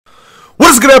What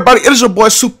is good, everybody? It is your boy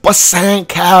Super Saiyan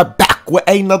Cat back with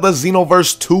another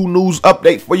Xenoverse 2 news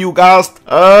update for you guys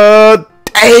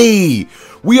today.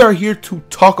 We are here to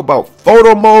talk about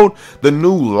photo mode, the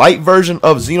new light version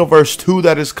of Xenoverse 2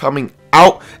 that is coming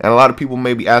out, and a lot of people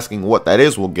may be asking what that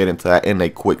is. We'll get into that in a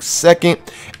quick second.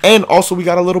 And also we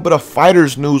got a little bit of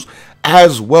fighters news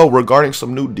as well regarding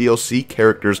some new DLC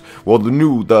characters. Well, the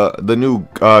new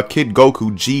Kid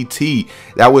Goku GT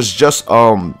that was just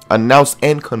announced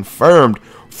and confirmed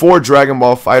for Dragon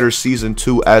Ball FighterZ Season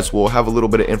 2, as we'll have a little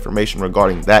bit of information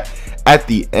regarding that at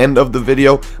the end of the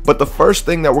video. But the first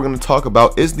thing that we're going to talk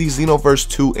about is the Xenoverse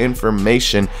 2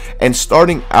 information. And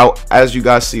starting out, as you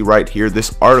guys see right here,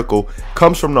 this article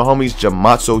comes from the homies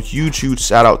Jamatsu. Huge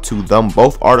shout out to them.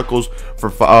 Both articles for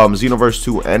Xenoverse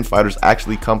 2 and FighterZ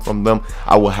actually come from them.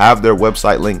 I will have their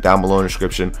website link down below in the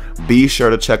description. Be sure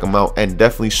to check them out and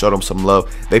definitely show them some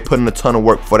love. They put in a ton of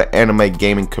work for the anime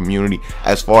gaming community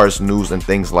as far as news and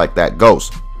things like that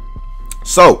goes.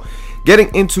 So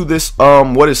getting into this,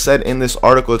 what is said in this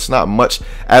article, it's not much.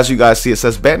 As you guys see, it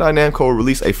says Bandai Namco will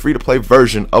release a free-to-play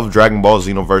version of Dragon Ball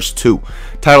Xenoverse 2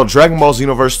 titled Dragon Ball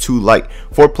Xenoverse 2 Lite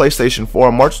for PlayStation 4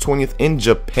 on March 20th in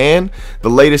Japan. The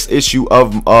latest issue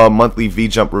of monthly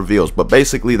V-Jump reveals, but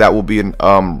basically that will be an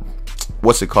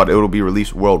what's it called? It will be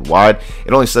released worldwide.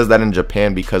 It only says that in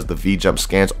Japan because the V-Jump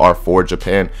scans are for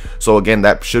Japan. So again,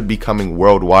 that should be coming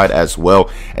worldwide as well.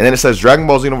 And then it says Dragon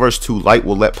Ball Xenoverse 2 Lite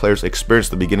will let players experience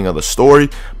the beginning of the story,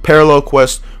 parallel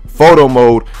quests, photo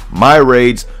mode, my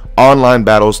raids, online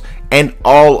battles, and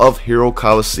all of Hero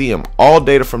Coliseum. All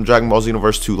data from Dragon Ball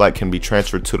Xenoverse 2 Lite can be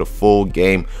transferred to the full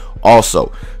game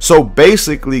also. So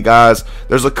basically, guys,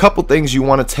 there's a couple things you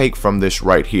want to take from this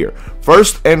right here.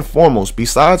 First and foremost,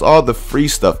 besides all the free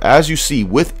stuff, as you see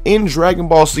within Dragon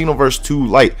Ball Xenoverse 2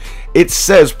 Lite, it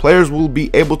says players will be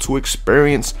able to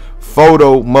experience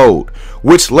photo mode,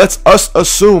 which lets us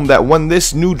assume that when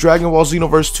this new Dragon Ball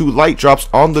Xenoverse 2 Lite drops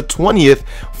on the 20th,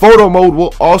 photo mode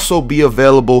will also be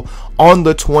available on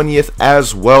the 20th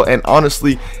as well. And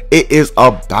honestly, it is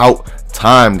about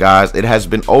time, guys. It has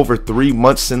been over 3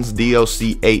 months since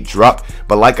DLC 8 dropped,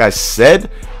 but like I said,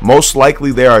 most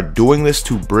likely they are doing this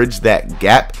to bridge that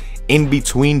gap in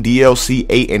between DLC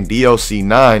 8 and DLC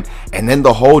 9, and then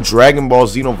the whole Dragon Ball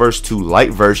Xenoverse 2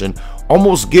 Lite version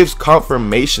almost gives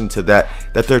confirmation to that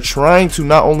they're trying to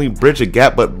not only bridge a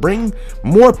gap but bring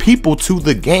more people to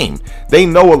the game. They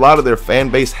know a lot of their fan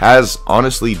base has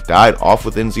honestly died off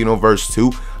within Xenoverse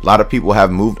 2. A lot of people have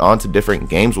moved on to different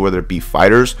games, whether it be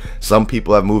fighters. Some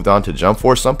people have moved on to Jump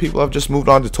Force. Some people have just moved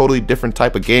on to totally different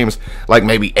type of games, like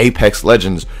maybe Apex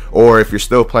Legends, or if you're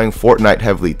still playing Fortnite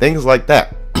heavily, things like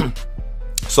that.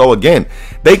 So again,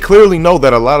 they clearly know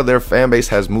that a lot of their fan base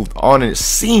has moved on, and it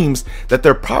seems that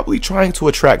they're probably trying to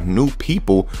attract new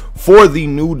people for the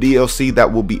new DLC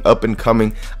that will be up and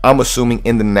coming, I'm assuming,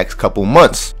 in the next couple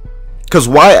months. Because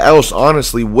why else,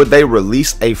 honestly, would they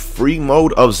release a free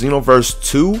mode of Xenoverse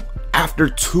 2 after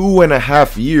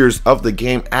 2.5 years of the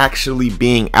game actually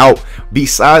being out,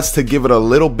 besides to give it a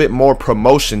little bit more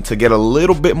promotion, to get a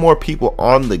little bit more people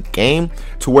on the game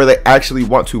to where they actually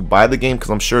want to buy the game? Because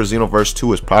I'm sure Xenoverse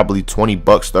 2 is probably 20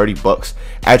 bucks, 30 bucks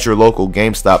at your local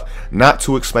GameStop. Not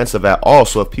too expensive at all.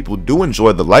 So if people do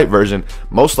enjoy the light version,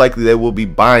 most likely they will be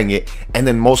buying it, and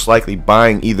then most likely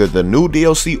buying either the new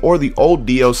DLC or the old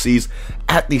DLCs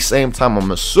at the same time.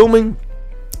 I'm assuming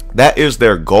that is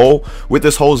their goal with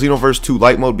this whole Xenoverse 2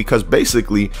 Lite mode, because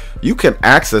basically you can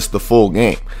access the full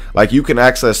game. Like, you can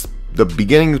access the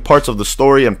beginning parts of the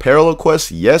story and parallel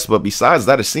quests, yes, but besides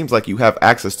that, it seems like you have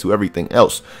access to everything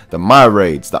else. The my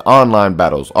raids, the online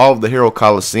battles, all of the Hero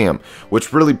Coliseum,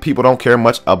 which really people don't care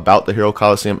much about the Hero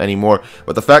Coliseum anymore,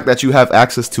 but the fact that you have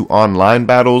access to online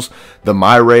battles, the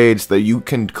my raids, that you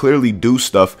can clearly do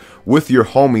stuff with your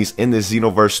homies in this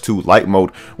Xenoverse 2 Lite mode,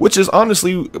 which is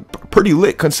honestly pretty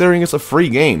lit considering it's a free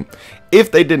game. If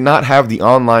they did not have the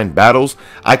online battles,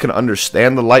 I can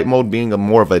understand the light mode being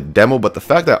more of a demo, but the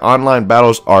fact that online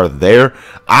battles are there,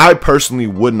 I personally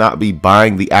would not be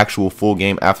buying the actual full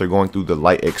game after going through the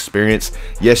light experience.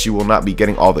 Yes, you will not be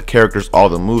getting all the characters, all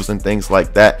the moves and things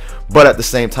like that, but at the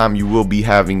same time, you will be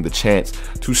having the chance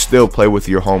to still play with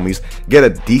your homies, get a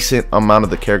decent amount of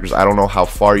the characters. I don't know how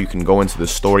far you can go into the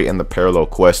story and the parallel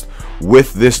quest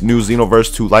with this new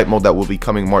Xenoverse 2 Lite mode that will be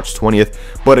coming March 20th,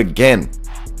 but again,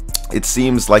 it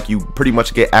seems like you pretty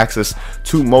much get access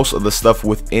to most of the stuff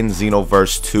within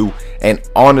Xenoverse 2. And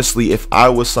honestly, if I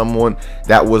was someone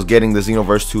that was getting the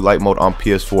Xenoverse 2 Lite mode on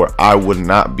PS4, I would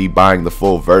not be buying the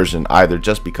full version either,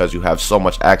 just because you have so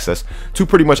much access to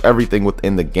pretty much everything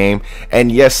within the game.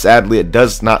 And yes, sadly, it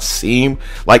does not seem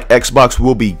like Xbox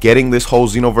will be getting this whole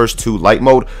Xenoverse 2 Lite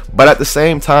mode, but at the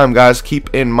same time, guys,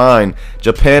 keep in mind,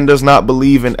 Japan does not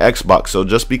believe in Xbox. So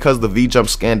just because the VJump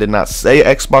scan did not say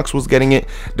Xbox was getting it,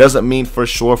 doesn't mean for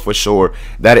sure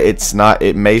that it's not.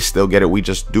 It may still get it. We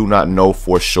just do not know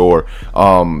for sure.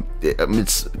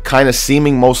 It's kind of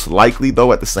seeming most likely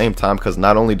though at the same time, because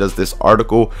not only does this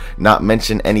article not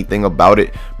mention anything about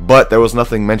it, but there was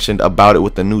nothing mentioned about it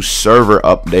with the new server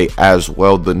update as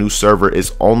well. The new server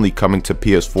is only coming to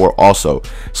PS4 also,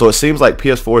 so it seems like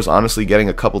PS4 is honestly getting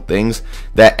a couple things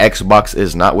that Xbox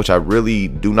is not, which I really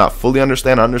do not fully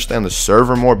understand. I understand the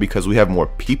server more because we have more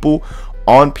people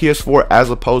on PS4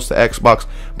 as opposed to Xbox,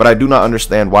 but I do not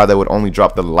understand why they would only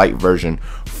drop the Lite version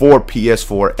for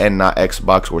PS4 and not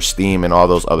Xbox or Steam and all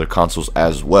those other consoles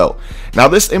as well. Now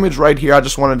this image right here, I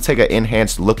just wanted to take an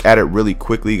enhanced look at it really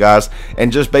quickly, guys,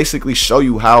 and just basically show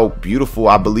you how beautiful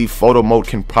I believe photo mode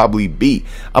can probably be.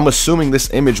 I'm assuming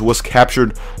this image was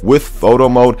captured with photo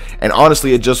mode, and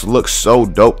honestly it just looks so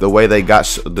dope the way they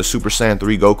got the Super Saiyan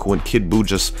 3 Goku and Kid Buu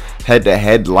just head to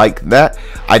head like that.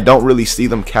 I don't really see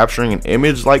them capturing an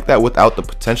image like that without the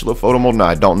potential of photo mode. Now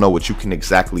I don't know what you can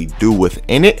exactly do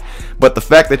within it, but the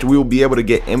fact that we will be able to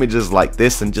get images like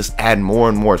this and just add more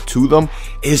and more to them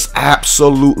is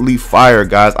absolutely fire,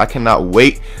 guys. I cannot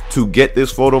wait to get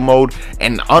this photo mode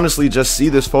and honestly just see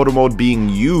this photo mode being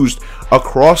used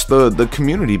across the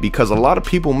community, because a lot of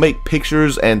people make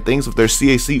pictures and things of their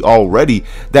CAC already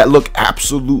that look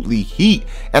absolutely heat,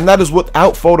 and that is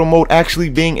without photo mode actually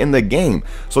being in the game.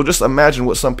 So just imagine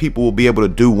what some people will be able to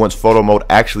do once photo mode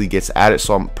actually gets added.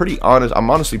 So I'm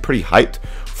honestly pretty hyped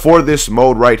for this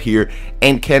mode right here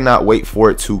and cannot wait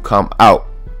for it to come out.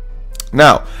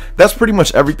 Now, that's pretty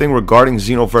much everything regarding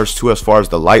Xenoverse 2 as far as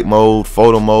the light mode,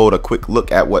 photo mode, a quick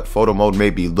look at what photo mode may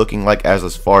be looking like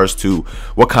as far as to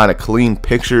what kind of clean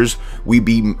pictures we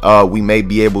may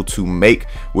be able to make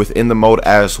within the mode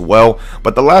as well.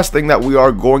 But the last thing that we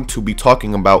are going to be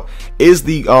talking about is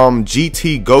the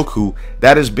GT Goku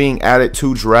that is being added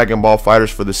to Dragon Ball FighterZ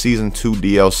for the Season 2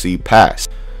 DLC pass.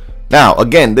 Now,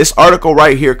 again, this article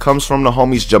right here comes from the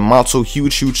homies Jamatsu.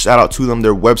 Huge shout out to them.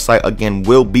 Their website, again,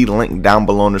 will be linked down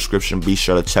below in the description. Be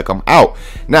sure to check them out.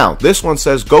 Now, this one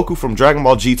says Goku from Dragon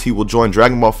Ball GT will join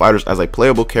Dragon Ball FighterZ as a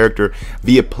playable character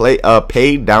via paid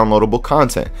downloadable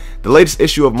content. The latest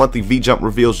issue of Monthly V-Jump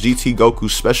reveals GT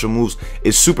Goku's special moves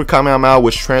is Super Kamehameha,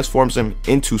 which transforms him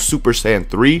into Super Saiyan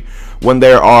 3 when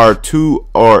there are two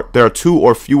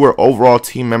or fewer overall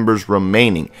team members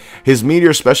remaining. His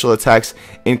meteor special attacks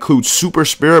include Super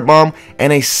Spirit Bomb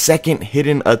and a second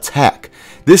hidden attack.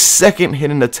 This second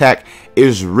hidden attack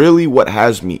is really what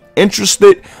has me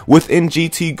interested within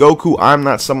GT Goku. I'm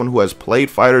not someone who has played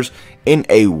fighters in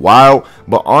a while,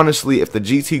 but honestly, if the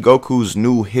GT Goku's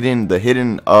new hidden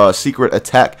secret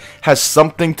attack has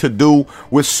something to do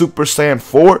with Super Saiyan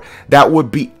 4, that would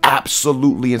be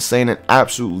absolutely insane and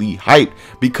absolutely hype,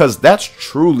 because that's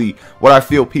truly what I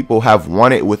feel people have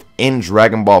wanted within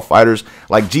Dragon Ball FighterZ.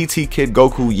 Like GT Kid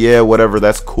Goku, yeah, whatever,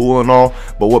 that's cool and all,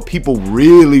 but what people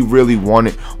really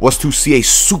wanted was to see a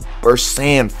Super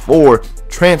Saiyan 4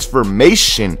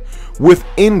 transformation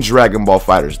within Dragon Ball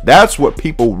FighterZ. That's what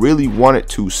people really wanted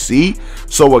to see.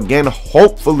 So again,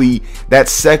 hopefully that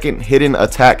second hidden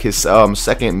attack, his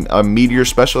second meteor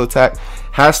special attack,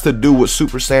 has to do with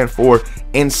Super Saiyan 4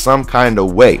 in some kind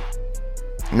of way.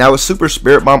 Now with Super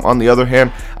Spirit Bomb, on the other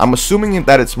hand, I'm assuming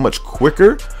that it's much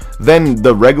quicker than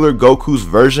the regular Goku's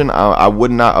version. I would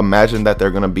not imagine that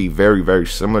they're going to be very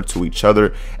similar to each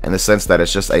other in the sense that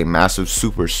it's just a massive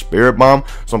Super Spirit Bomb.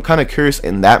 So I'm kind of curious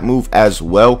in that move as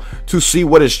well to see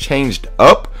what has changed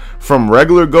up from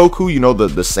regular Goku, you know, the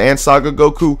Saiyan Saga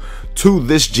Goku, to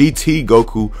this GT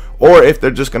Goku, or if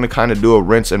they're just going to kind of do a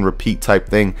rinse and repeat type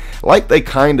thing like they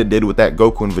kind of did with that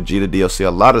Goku and Vegeta DLC. A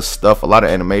lot of stuff, a lot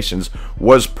of animations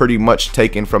was pretty much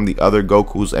taken from the other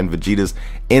Gokus and Vegetas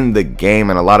in the game,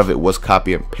 and a lot of it was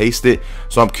copy and pasted.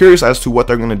 So I'm curious as to what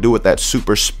they're going to do with that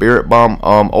Super Spirit Bomb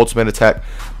ultimate attack.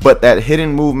 But that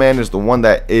hidden move, man, is the one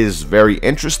that is very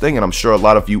interesting, and I'm sure a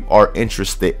lot of you are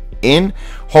interested in.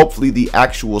 Hopefully the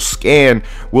actual scan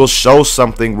will show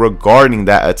something regarding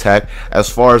that attack as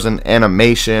far as an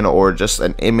animation or just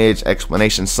an image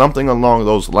explanation, something along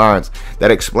those lines that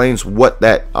explains what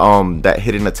that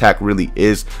hidden attack really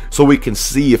is, so we can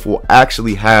see if we'll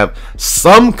actually have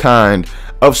some kind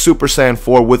of Super Saiyan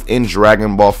 4 within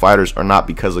Dragon Ball FighterZ or not,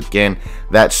 because again,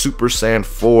 that Super Saiyan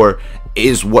 4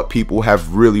 is what people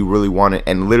have really wanted,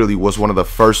 and literally was one of the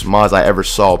first mods I ever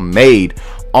saw made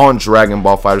on Dragon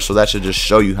Ball FighterZ, so that should just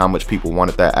show you how much people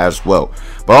wanted that as well.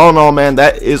 But all in all, man,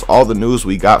 that is all the news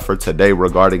we got for today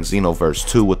regarding Xenoverse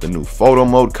 2, with the new photo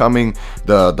mode coming,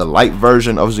 the light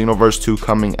version of Xenoverse 2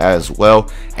 coming as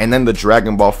well, and then the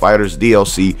Dragon Ball FighterZ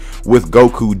DLC with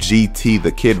Goku GT,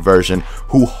 the kid version,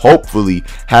 who hopefully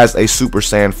has a Super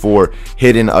Saiyan 4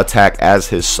 hidden attack as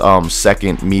his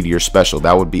second meteor special.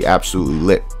 That would be absolutely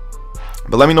lit.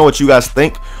 But let me know what you guys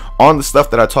think on the stuff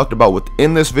that I talked about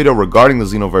within this video regarding the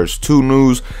Xenoverse 2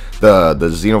 news, the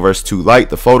Xenoverse 2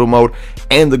 Lite, the photo mode,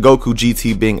 and the Goku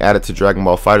GT being added to Dragon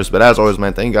Ball FighterZ. But as always,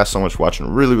 man, thank you guys so much for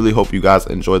watching. Really hope you guys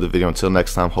enjoyed the video. Until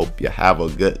next time, hope you have a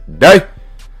good day.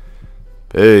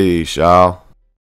 Peace, y'all.